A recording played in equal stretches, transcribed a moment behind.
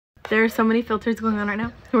There are so many filters going on right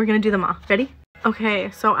now. We're gonna do them all. Ready? Okay,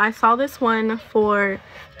 so I saw this one for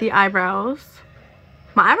the eyebrows.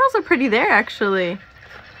 My eyebrows are pretty there, actually.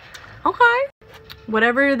 Okay.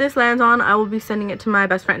 Whatever this lands on, I will be sending it to my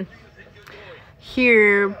best friend.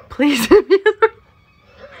 Here, please.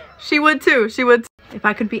 She would too. She would. If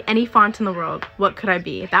I could be any font in the world, what could I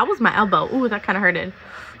be? That was my elbow. Ooh, that kind of hurted.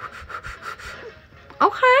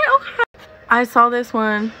 Okay, okay. I saw this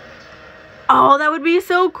one. Oh, that would be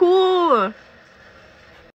so cool. All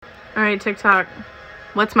right, TikTok.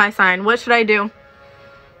 What's my sign? What should I do?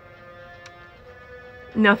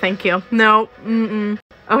 No, thank you. No. Mm-mm.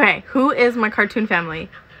 Okay, who is my cartoon family?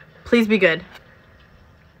 Please be good.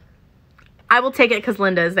 I will take it because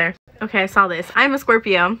Linda is there. Okay, I saw this. I'm a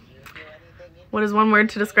Scorpio. What is one word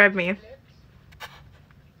to describe me?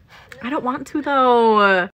 I don't want to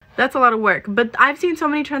though. That's a lot of work. But I've seen so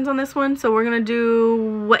many trends on this one, so we're gonna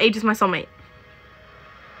do what age is my soulmate?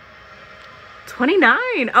 29.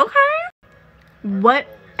 Okay. What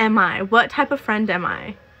am I? What type of friend am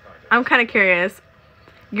I? I'm kind of curious.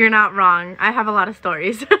 You're not wrong. I have a lot of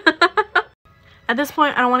stories. At this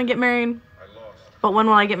point, I don't want to get married. But when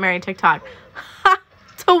will I get married, TikTok?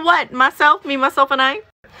 To what? Myself? Me, myself, and I?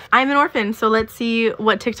 I'm an orphan, so let's see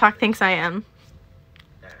what TikTok thinks I am.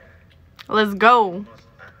 Let's go.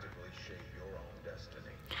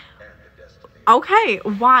 Okay,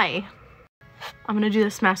 why? I'm gonna do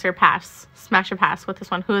the smash or pass with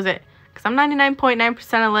this one. Who is it? Because I'm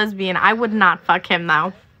 99.9% a lesbian. I would not fuck him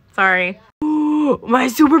though. Sorry. Ooh, my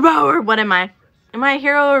superpower. What am I? Am I a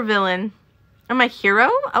hero or villain? Am I a hero?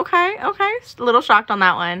 Okay, okay. A little shocked on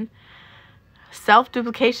that one.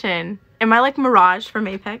 Self-duplication. Am I like Mirage from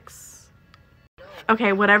Apex?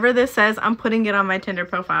 Okay, whatever this says, I'm putting it on my Tinder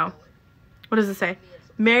profile. What does it say?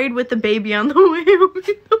 Married with the baby on the way.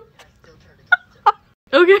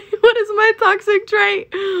 Okay, what is my toxic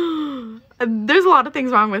trait? There's a lot of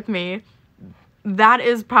things wrong with me. That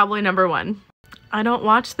is probably number one. I don't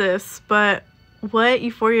watch this, but what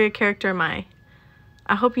Euphoria character am I?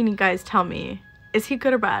 I hope you guys tell me. Is he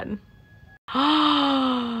good or bad?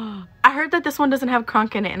 I heard that this one doesn't have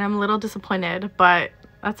Kronk in it, and I'm a little disappointed, but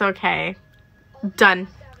that's okay. Done.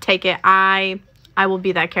 Take it. I will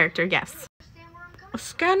be that character, yes.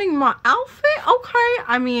 Scanning my outfit? Okay.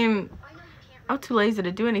 I mean, I'm too lazy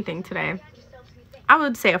to do anything today. I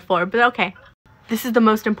would say a 4, but okay. This is the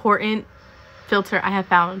most important filter I have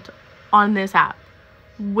found on this app.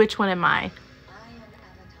 Which one am I?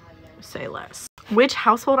 Say less. Which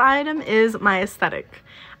household item is my aesthetic?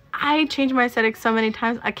 I change my aesthetic so many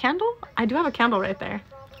times. A candle? I do have a candle right there.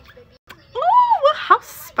 Oh, how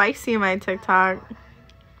spicy am I, TikTok?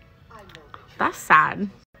 That's sad.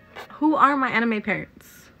 Who are my anime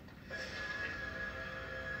parents?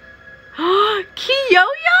 Kiyoya!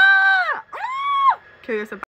 Kiyoya